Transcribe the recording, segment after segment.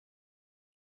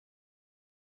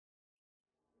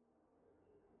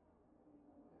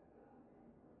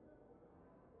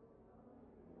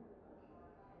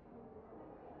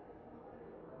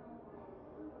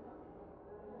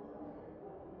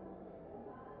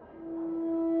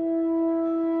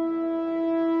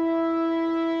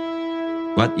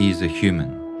What is a human?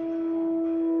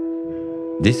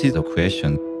 This is a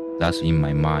question that's in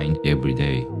my mind every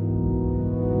day.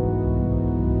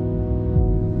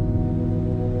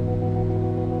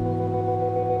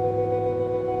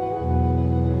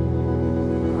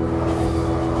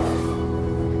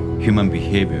 Human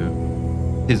behavior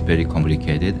is very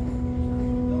complicated.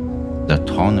 The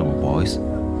tone of voice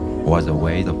or the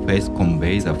way the face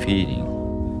conveys a feeling.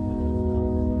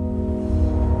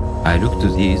 I look to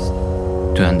this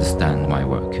to understand my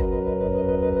work.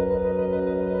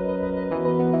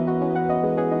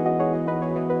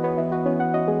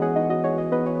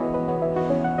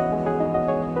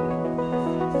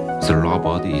 The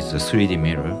robot is a 3D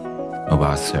mirror of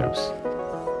ourselves.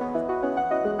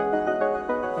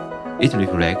 It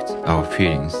reflects our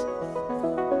feelings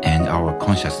and our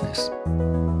consciousness.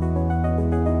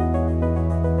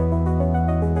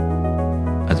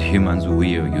 As humans,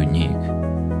 we are unique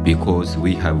because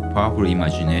we have powerful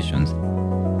imaginations,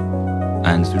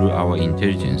 and through our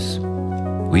intelligence,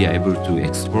 we are able to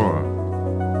explore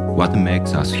what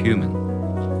makes us human.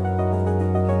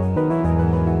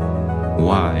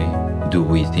 Why do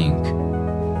we think?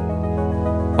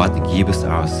 What gives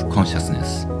us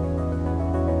consciousness?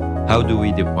 How do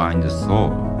we define the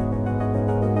soul?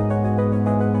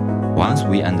 Once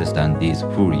we understand this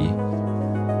fully,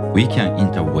 we can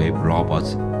interweave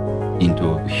robots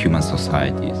into human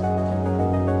societies.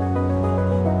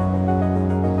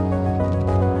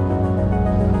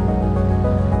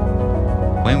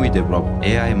 When we develop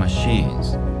AI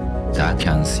machines that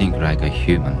can think like a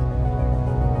human,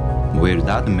 will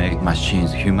that make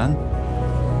machines human?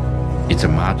 It's a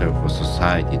matter for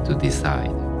society to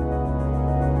decide.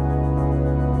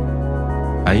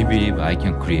 I believe I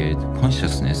can create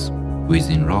consciousness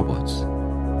within robots.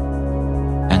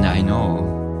 And I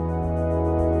know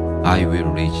I will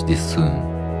reach this soon.